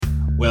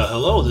Well,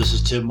 hello, this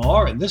is Tim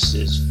Marr, and this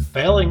is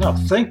Failing Up.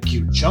 Thank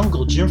you,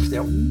 Jungle Jim, for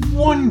that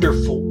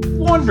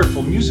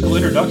wonderful musical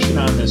introduction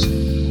on this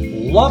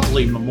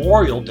lovely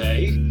Memorial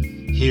Day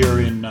here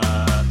in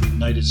the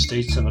United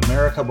States of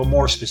America, but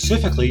more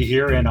specifically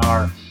here in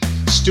our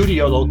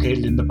studio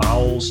located in the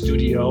Bowell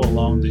Studio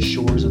along the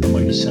shores of the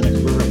mighty Seneca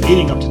River,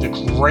 leading up to the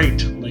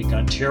great Lake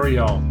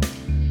Ontario.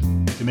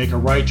 If you make a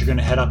right, you're going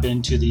to head up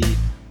into the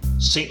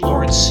St.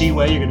 Lawrence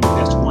Seaway. You're going to go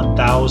past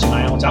 1,000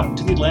 islands out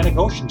into the Atlantic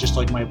Ocean, just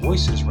like my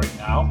voice is right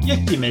now.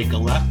 If you make a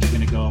left, you're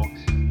going to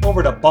go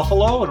over to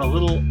Buffalo, and a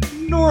little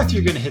north,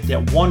 you're going to hit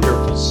that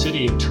wonderful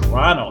city of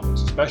Toronto. There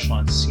was a special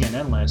on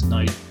CNN last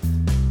night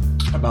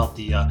about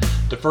the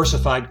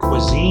diversified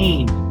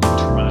cuisine in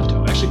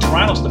Toronto. Actually,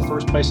 Toronto's the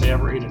first place I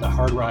ever ate at a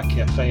Hard Rock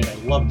Cafe, and I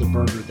loved the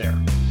burger there.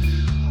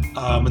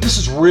 But this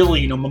is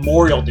really,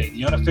 Memorial Day,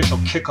 the unofficial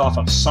kickoff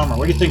of summer.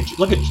 What do you think?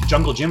 Look at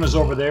Jungle Jim is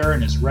over there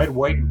in his red,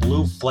 white, and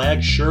blue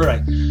flag shirt.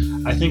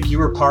 I think you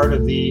were part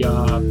of the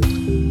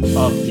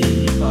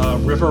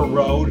River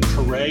Road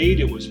parade.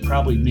 It was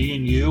probably me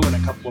and you and a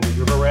couple of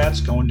river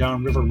rats going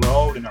down River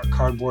Road in our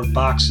cardboard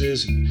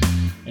boxes,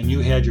 and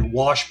you had your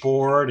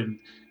washboard, and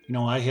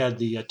I had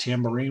the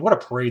tambourine. What a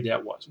parade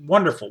that was!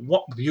 Wonderful,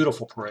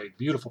 beautiful parade.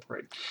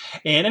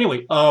 And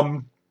anyway,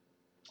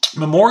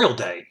 Memorial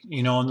Day,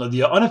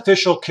 the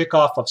unofficial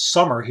kickoff of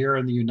summer here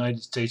in the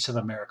United States of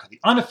America.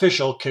 The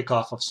unofficial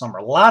kickoff of summer.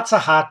 Lots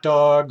of hot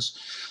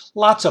dogs,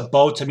 lots of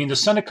boats. I mean, the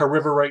Seneca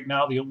River right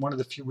now, one of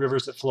the few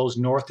rivers that flows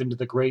north into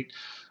the great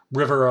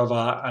river of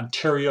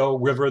Ontario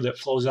River that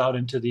flows out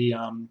into the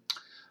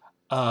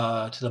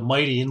to the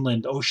mighty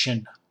inland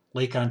ocean,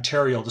 Lake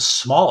Ontario, the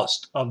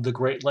smallest of the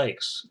Great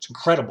Lakes. It's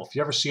incredible. If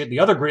you ever see it, the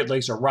other Great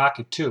Lakes are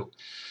rocket too.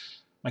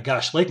 My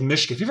gosh, Lake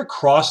Michigan, if you ever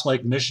cross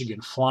Lake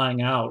Michigan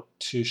flying out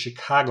to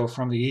Chicago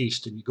from the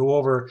east and you go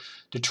over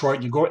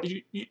Detroit and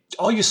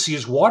all you see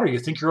is water. You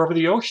think you're over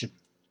the ocean.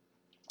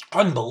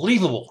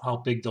 Unbelievable how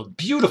big,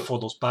 beautiful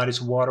those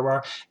bodies of water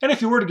are. And if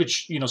you were to get,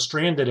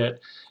 stranded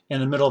in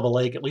the middle of a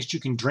lake, at least you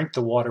can drink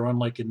the water,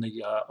 unlike in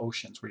the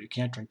oceans where you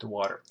can't drink the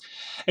water.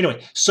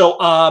 Anyway, so,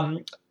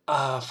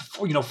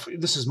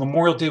 this is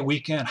Memorial Day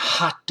weekend,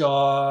 hot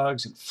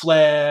dogs and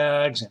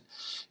flags, and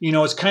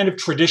it's kind of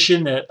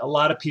tradition that a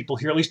lot of people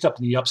here, at least up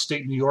in the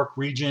upstate New York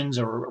regions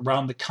or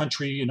around the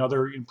country and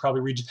other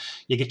probably regions,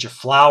 you get your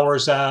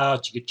flowers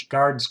out, you get your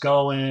gardens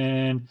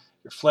going,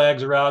 your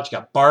flags are out, you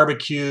got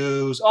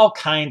barbecues, all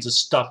kinds of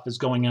stuff is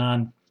going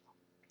on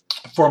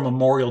for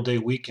Memorial Day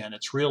weekend.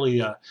 It's really,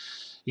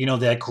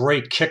 that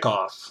great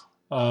kickoff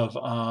of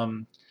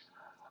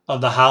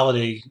the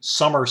holiday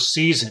summer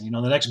season.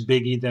 The next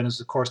biggie then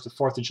is, of course, the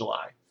 4th of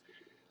July.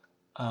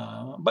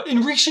 But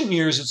in recent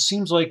years, it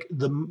seems like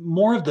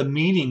more of the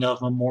meaning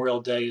of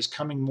Memorial Day is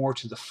coming more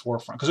to the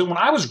forefront. Because when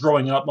I was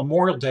growing up,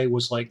 Memorial Day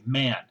was like,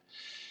 man,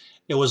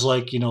 it was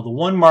like, the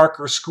one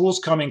marker, school's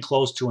coming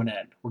close to an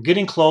end. We're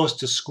getting close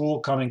to school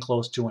coming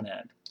close to an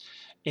end.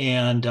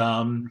 And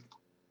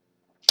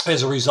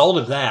as a result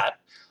of that,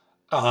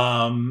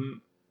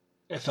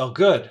 it felt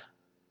good.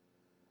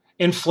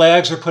 And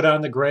flags are put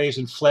on the graves,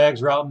 and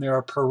flags are out, and there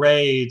are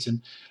parades.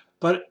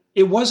 But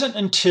it wasn't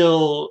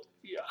until,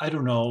 I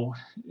don't know,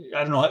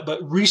 but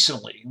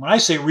recently, when I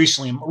say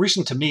recently,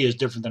 recent to me is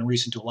different than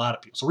recent to a lot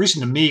of people. So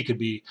recent to me could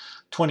be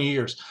 20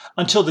 years,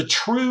 until the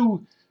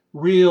true,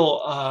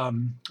 real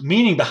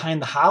meaning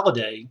behind the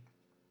holiday,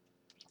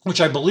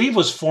 which I believe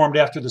was formed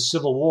after the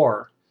Civil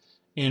War,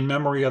 in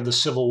memory of the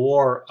Civil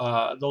War,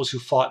 those who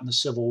fought in the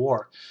Civil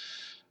War.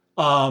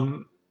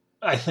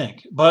 I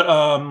think, but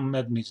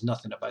that means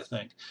nothing if I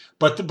think.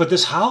 But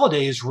this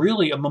holiday is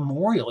really a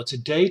memorial. It's a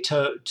day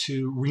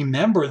to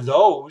remember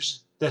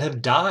those that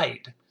have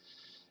died,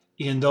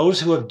 and those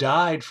who have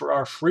died for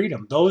our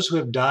freedom, those who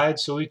have died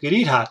so we could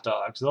eat hot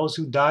dogs, those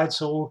who died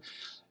so,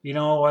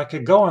 I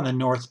could go on the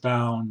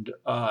northbound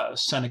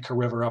Seneca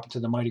River up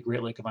to the mighty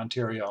Great Lake of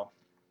Ontario.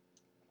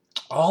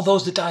 All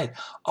those that died,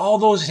 all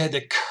those that had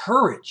the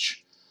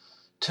courage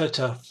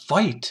to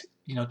fight,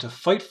 to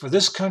fight for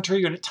this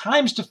country, and at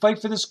times to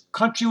fight for this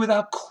country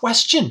without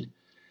question.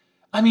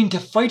 I mean, to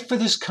fight for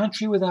this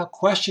country without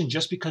question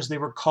just because they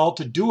were called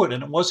to do it.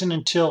 And it wasn't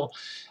until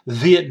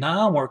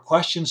Vietnam where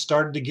questions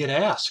started to get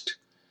asked.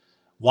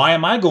 Why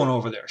am I going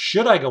over there?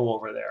 Should I go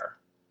over there?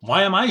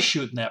 Why am I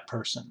shooting that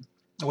person?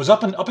 It was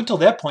up until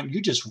that point, you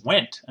just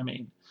went. I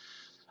mean,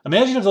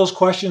 imagine if those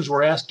questions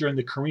were asked during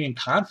the Korean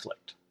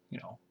conflict.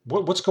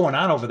 What's going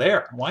on over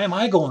there? Why am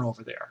I going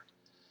over there?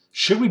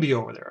 Should we be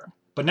over there?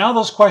 But now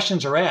those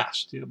questions are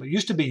asked. It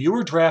used to be you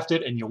were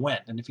drafted and you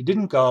went. And if you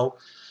didn't go,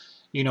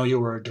 you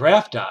were a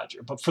draft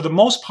dodger. But for the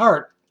most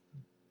part,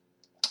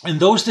 and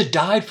those that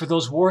died for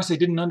those wars they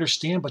didn't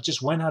understand but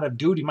just went out of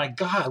duty, my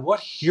God, what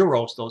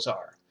heroes those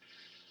are.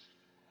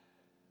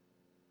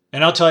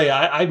 And I'll tell you,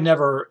 I've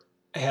never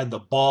had the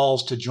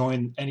balls to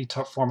join any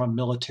form of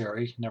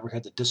military, never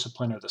had the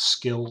discipline or the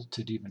skill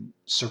to even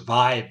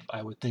survive,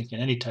 I would think, in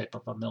any type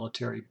of a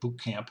military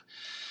boot camp.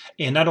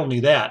 And not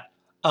only that,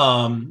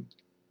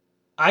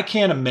 I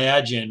can't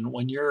imagine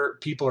when your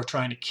people are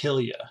trying to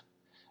kill you,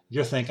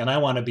 you're thinking, I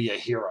want to be a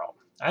hero.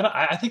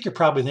 I think you're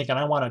probably thinking,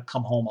 I want to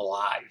come home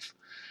alive.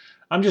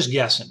 I'm just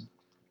guessing.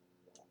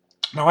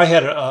 Now, I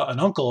had an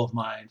uncle of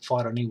mine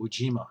fought on Iwo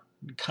Jima,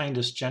 the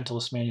kindest,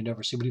 gentlest man you'd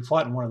ever see, but he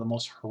fought in one of the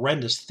most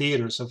horrendous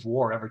theaters of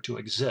war ever to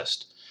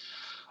exist.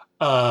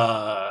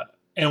 Uh,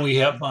 and we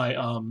have my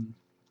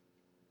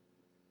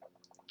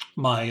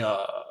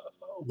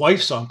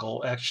wife's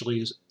uncle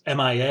actually is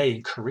MIA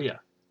in Korea.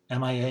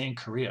 MIA in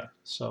Korea.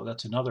 So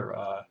that's another.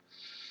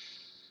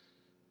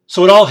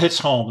 So it all hits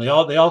home. They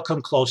all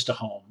come close to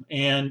home.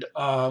 And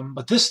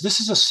but this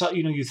is a,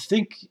 you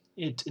think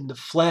it in the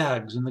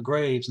flags and the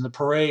graves and the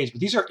parades, but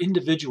these are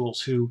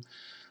individuals who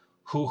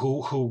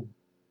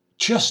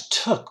just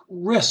took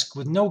risk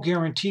with no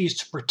guarantees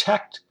to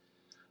protect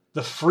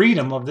the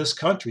freedom of this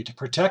country, to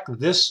protect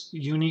this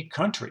unique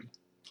country.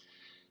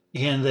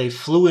 And they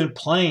flew in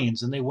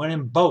planes, and they went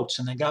in boats,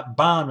 and they got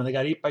bombed, and they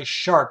got eaten by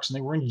sharks, and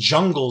they were in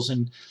jungles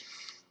and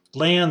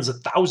lands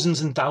of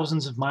thousands and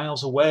thousands of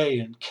miles away,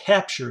 and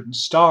captured and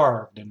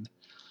starved and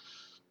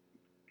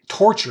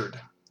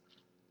tortured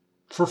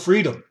for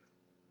freedom,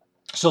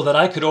 so that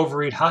I could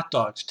overeat hot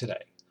dogs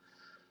today,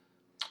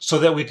 so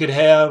that we could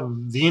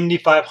have the Indy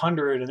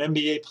 500 and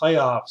NBA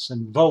playoffs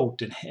and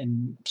vote,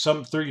 and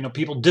some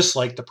people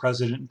dislike the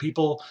president and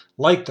people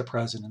like the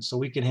president, so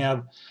we can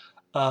have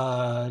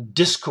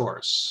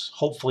discourse,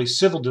 hopefully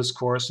civil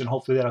discourse, and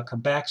hopefully that'll come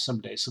back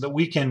someday, so that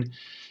we can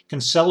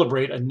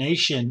celebrate a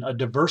nation, a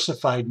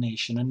diversified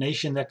nation, a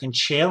nation that can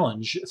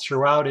challenge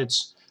throughout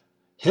its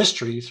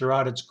history,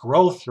 throughout its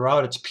growth,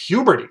 throughout its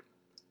puberty,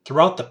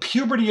 throughout the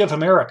puberty of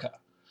America.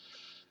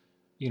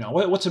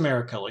 What's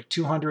America, like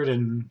 200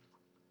 and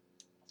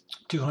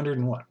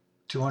what?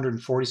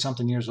 240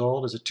 something years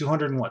old? Is it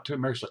 200 and what?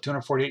 America's what,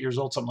 248 years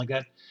old, something like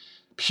that?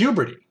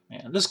 Puberty,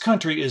 man. This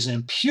country is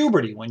in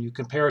puberty when you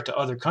compare it to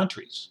other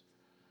countries.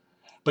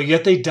 But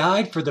yet they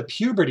died for the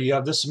puberty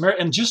of this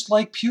America. And just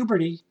like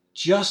puberty,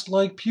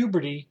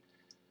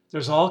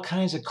 there's all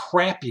kinds of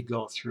crap you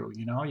go through.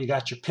 You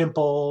got your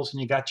pimples,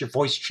 and you got your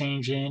voice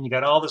changing, you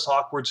got all this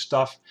awkward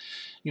stuff.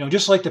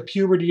 Just like the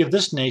puberty of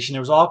this nation,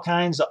 there was all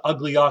kinds of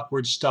ugly,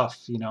 awkward stuff.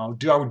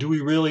 Do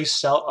we really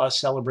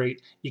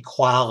celebrate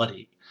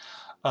equality?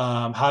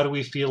 How do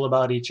we feel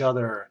about each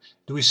other?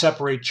 Do we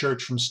separate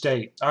church from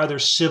state? Are there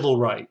civil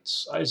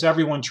rights? Is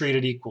everyone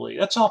treated equally?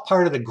 That's all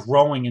part of the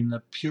growing and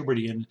the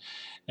puberty and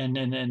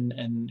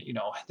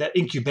that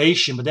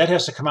incubation, but that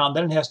has to come out, and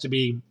then it has to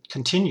be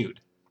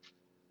continued.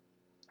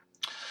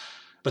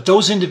 But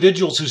those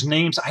individuals whose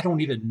names I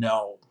don't even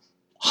know,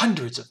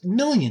 hundreds of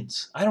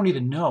millions, I don't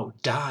even know,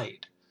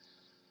 died.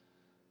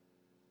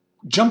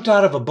 Jumped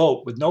out of a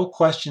boat with no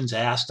questions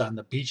asked on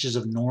the beaches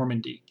of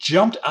Normandy.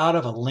 Jumped out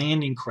of a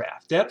landing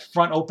craft. That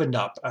front opened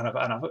up on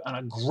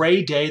a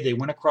gray day. They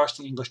went across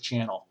the English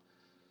Channel.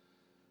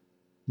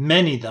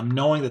 Many of them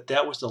knowing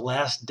that was the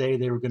last day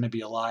they were going to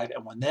be alive.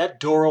 And when that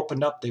door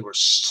opened up, they were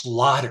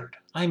slaughtered.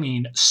 I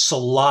mean,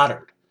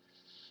 slaughtered.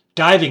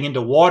 Diving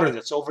into water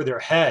that's over their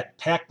head,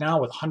 packed now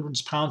with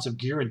hundreds of pounds of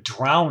gear, and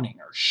drowning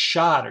or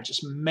shot or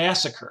just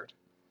massacred.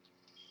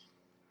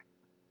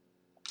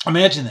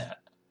 Imagine that.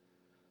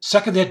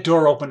 Second that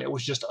door opened, it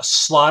was just a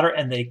slaughter,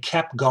 and they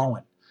kept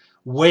going.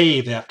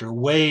 Wave after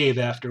wave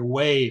after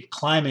wave,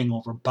 climbing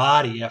over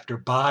body after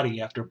body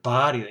after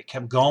body. They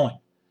kept going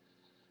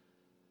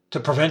to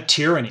prevent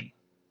tyranny.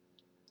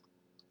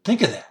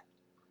 Think of that.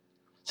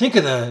 Think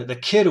of the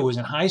kid who was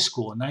in high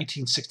school in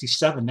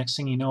 1967. Next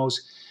thing he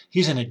knows,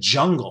 he's in a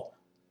jungle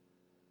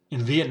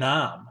in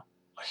Vietnam,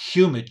 a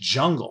humid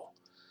jungle.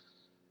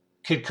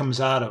 Kid comes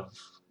out of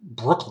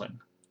Brooklyn.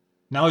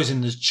 Now he's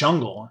in this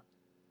jungle,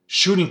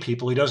 shooting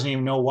people he doesn't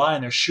even know why,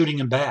 and they're shooting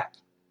him back.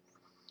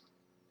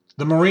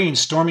 The Marines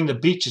storming the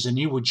beaches in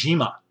Iwo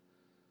Jima.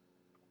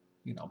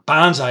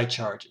 Banzai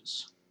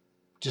charges.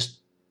 Just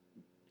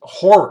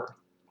horror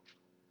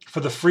for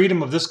the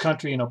freedom of this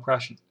country and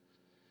oppression.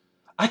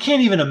 I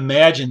can't even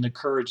imagine the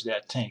courage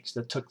that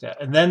took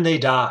that. And then they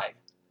die.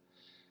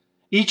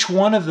 Each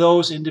one of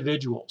those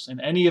individuals in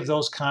any of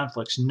those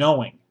conflicts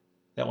knowing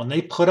that when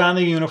they put on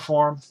the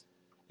uniform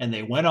and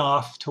they went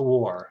off to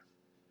war,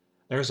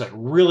 there's a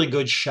really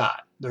good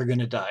shot they're going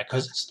to die,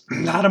 because it's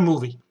not a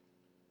movie.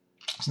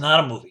 It's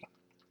not a movie.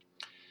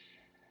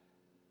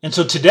 And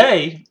so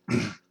today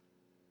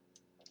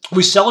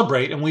we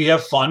celebrate and we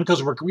have fun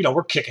because we're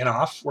kicking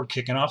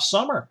off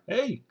summer.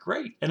 Hey,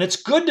 great. And it's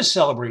good to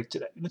celebrate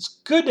today. And it's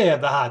good to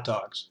have the hot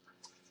dogs.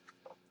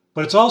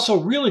 But it's also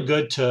really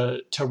good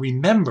to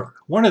remember.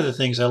 One of the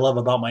things I love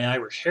about my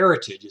Irish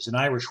heritage is an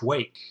Irish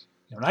wake.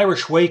 An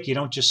Irish wake, you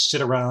don't just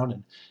sit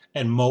around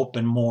and mope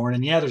and mourn.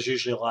 And yeah, there's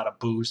usually a lot of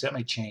booze. That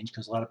may change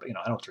because a lot of,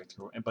 I don't drink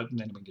through it, but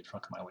then we get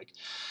drunk in my wake.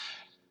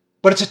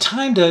 But it's a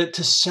time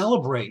to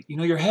celebrate.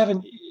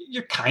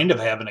 You're kind of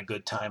having a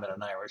good time at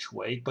an Irish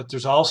wake, but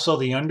there's also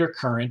the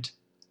undercurrent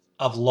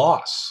of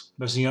loss.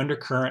 There's the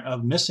undercurrent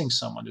of missing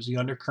someone. There's the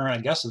undercurrent,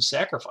 I guess, of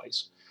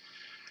sacrifice.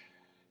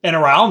 And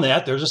around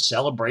that, there's a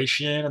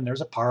celebration and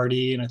there's a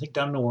party. And I think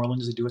down in New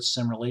Orleans, they do it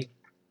similarly.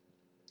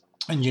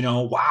 And,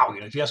 wow,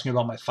 if you ask me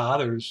about my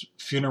father's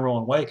funeral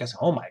and wake, I say,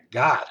 oh my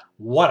God,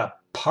 what a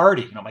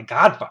party. My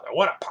godfather,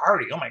 what a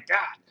party. Oh my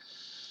God.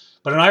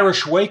 But an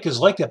Irish wake is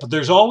like that. But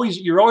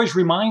you're always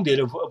reminded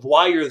of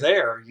why you're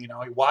there.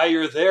 Why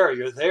you're there.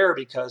 You're there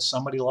because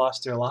somebody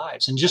lost their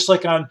lives. And just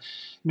like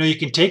you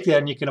can take that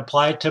and you can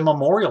apply it to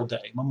Memorial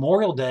Day.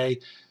 Memorial Day,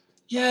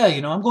 yeah,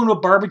 I'm going to a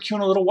barbecue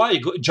in a little while. You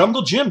go,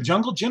 Jungle Jim.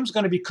 Jungle Jim's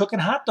going to be cooking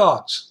hot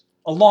dogs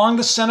along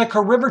the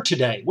Seneca River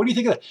today. What do you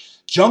think of that?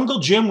 Jungle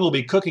Jim will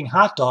be cooking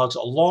hot dogs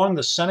along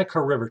the Seneca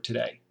River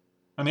today.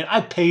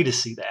 I pay to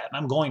see that, and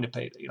I'm going to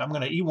pay. I'm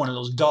going to eat one of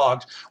those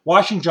dogs,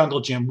 watching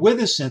Jungle Jim with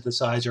his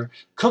synthesizer,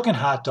 cooking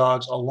hot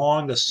dogs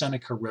along the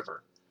Seneca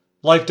River.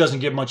 Life doesn't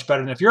get much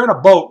better than if you're in a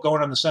boat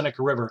going on the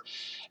Seneca River,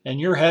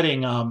 and you're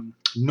heading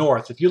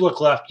north. If you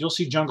look left, you'll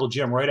see Jungle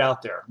Jim right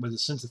out there with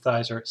his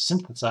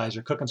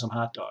synthesizer cooking some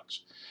hot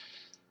dogs,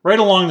 right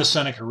along the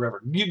Seneca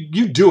River.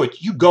 You do it.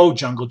 You go,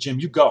 Jungle Jim.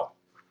 You go.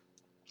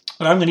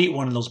 But I'm going to eat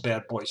one of those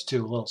bad boys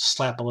too.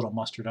 Slap a little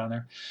mustard on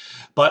there.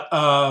 But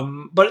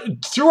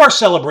through our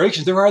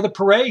celebrations, there are the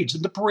parades,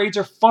 and the parades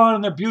are fun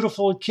and they're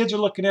beautiful, and kids are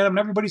looking at them, and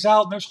everybody's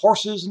out, and there's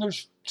horses, and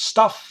there's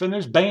stuff, and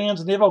there's bands,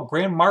 and they have a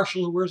grand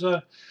marshal who wears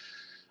a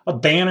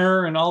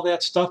banner and all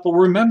that stuff. But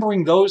we're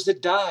remembering those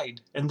that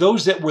died, and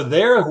those that were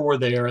there who were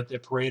there at the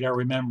parade are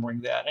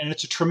remembering that, and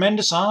it's a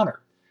tremendous honor.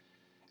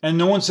 And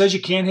no one says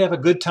you can't have a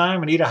good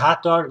time and eat a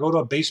hot dog or go to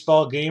a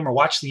baseball game or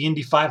watch the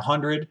Indy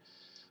 500.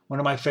 One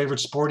of my favorite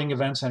sporting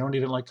events. I don't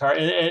even like cars,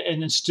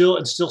 and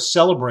still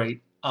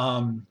celebrate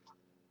the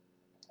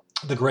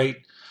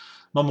great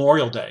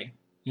Memorial Day.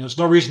 There's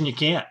no reason you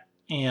can't,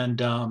 and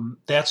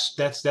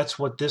that's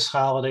what this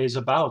holiday is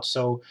about.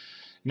 So,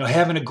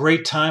 having a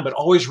great time, but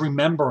always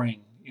remembering,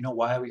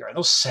 why we are.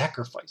 Those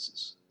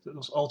sacrifices,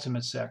 those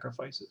ultimate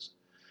sacrifices.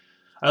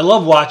 I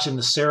love watching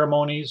the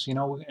ceremonies, and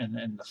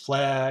the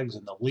flags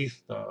and the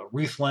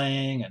wreath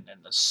laying and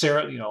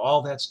the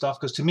all that stuff.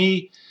 Because to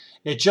me,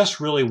 it just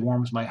really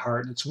warms my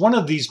heart. It's one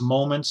of these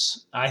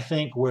moments, I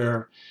think,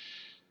 where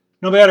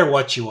no matter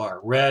what you are,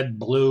 red,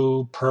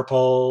 blue,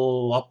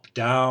 purple, up,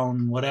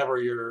 down, whatever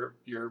your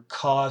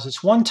cause,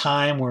 it's one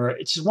time where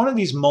it's one of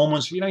these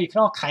moments, you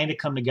can all kind of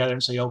come together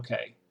and say,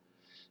 okay,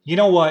 you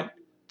know what?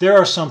 There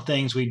are some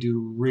things we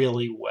do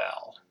really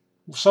well.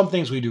 Some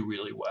things we do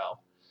really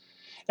well.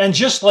 And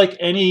just like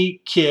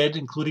any kid,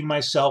 including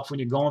myself, when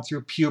you're going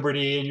through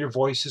puberty and your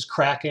voice is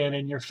cracking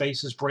and your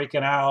face is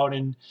breaking out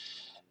and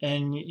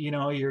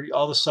you're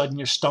all of a sudden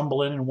you're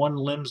stumbling and one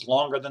limb's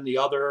longer than the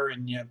other,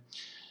 and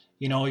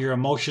your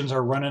emotions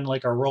are running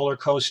like a roller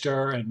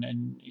coaster, and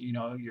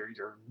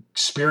you're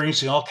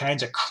experiencing all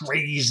kinds of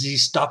crazy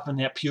stuff in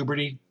that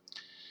puberty.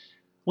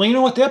 Well, you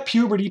know what? That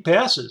puberty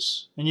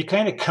passes, and you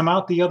kind of come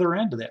out the other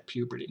end of that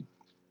puberty,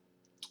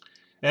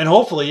 and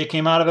hopefully you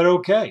came out of it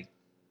okay,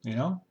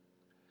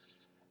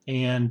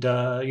 and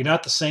you're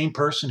not the same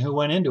person who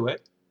went into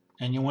it,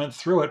 and you went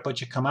through it,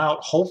 but you come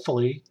out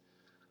hopefully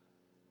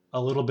a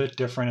little bit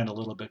different and a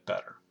little bit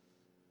better.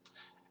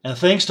 And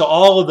thanks to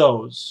all of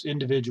those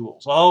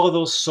individuals, all of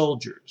those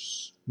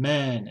soldiers,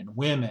 men and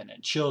women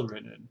and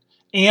children and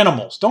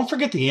animals. Don't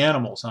forget the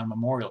animals on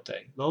Memorial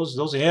Day.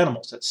 Those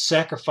animals that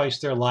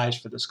sacrificed their lives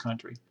for this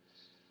country.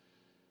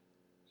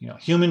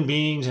 Human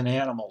beings and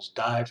animals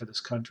die for this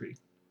country.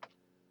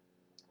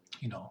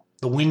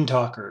 The Wind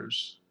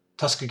Talkers,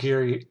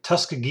 Tuskegee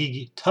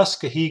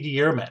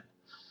Airmen.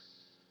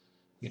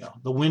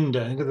 The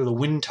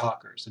Wind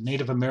Talkers, the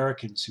Native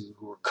Americans who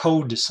were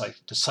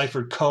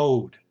deciphered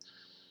code.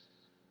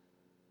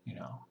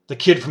 The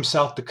kid from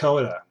South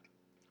Dakota,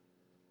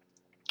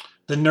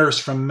 the nurse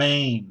from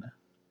Maine,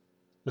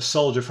 the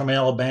soldier from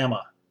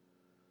Alabama,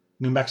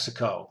 New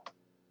Mexico,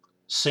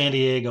 San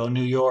Diego,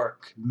 New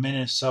York,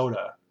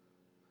 Minnesota,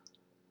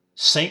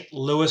 St.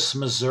 Louis,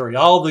 Missouri.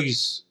 All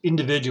these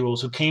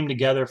individuals who came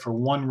together for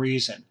one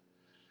reason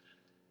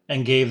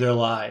and gave their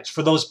lives.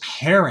 For those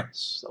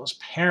parents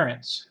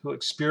who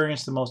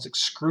experienced the most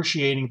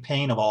excruciating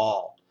pain of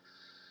all.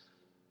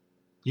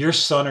 Your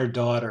son or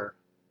daughter,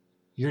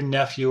 your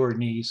nephew or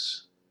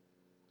niece,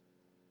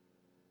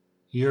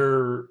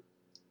 your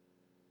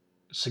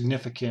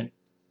significant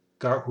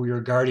who you're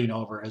guarding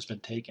over has been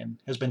taken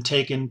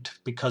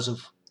because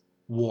of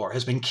war,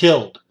 has been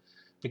killed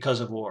because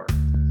of war.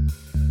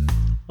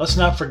 Let's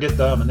not forget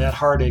them, and that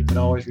heartache that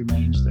always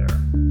remains there.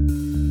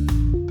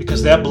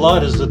 Because that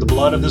blood is the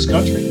blood of this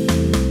country.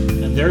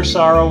 And their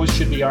sorrow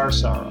should be our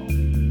sorrow.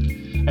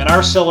 And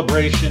our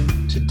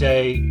celebration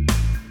today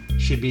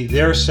should be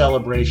their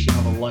celebration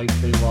of a life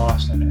they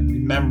lost, and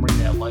remembering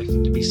that life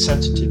and to be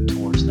sensitive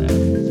towards that.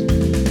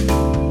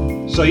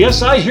 So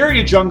yes, I hear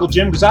you, Jungle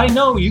Jim, because I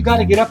know you got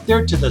to get up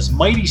there to this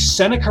mighty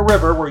Seneca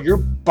River where you're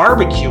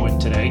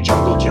barbecuing today.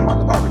 Jungle Jim on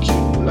the barbecue.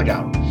 Look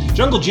out.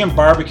 Jungle Jim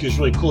barbecue is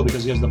really cool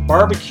because he has the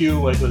barbecue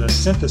with a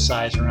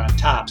synthesizer on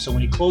top. So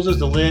when he closes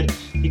the lid,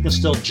 he can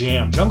still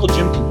jam. Jungle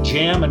Jim can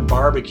jam and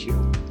barbecue.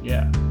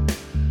 Yeah.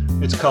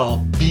 It's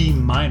called B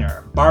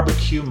Minor.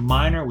 Barbecue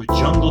Minor with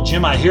Jungle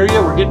Jim. I hear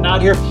you. We're getting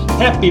out here.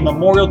 Happy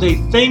Memorial Day.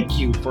 Thank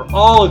you for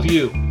all of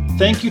you.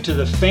 Thank you to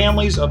the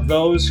families of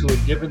those who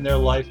have given their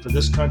life for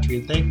this country.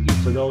 And thank you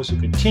for those who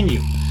continue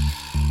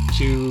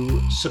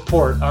to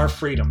support our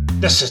freedom.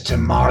 This is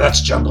Tim Marr,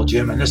 that's Jungle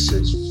Jim, and this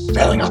is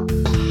Failing Up.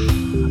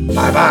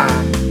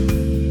 Bye-bye.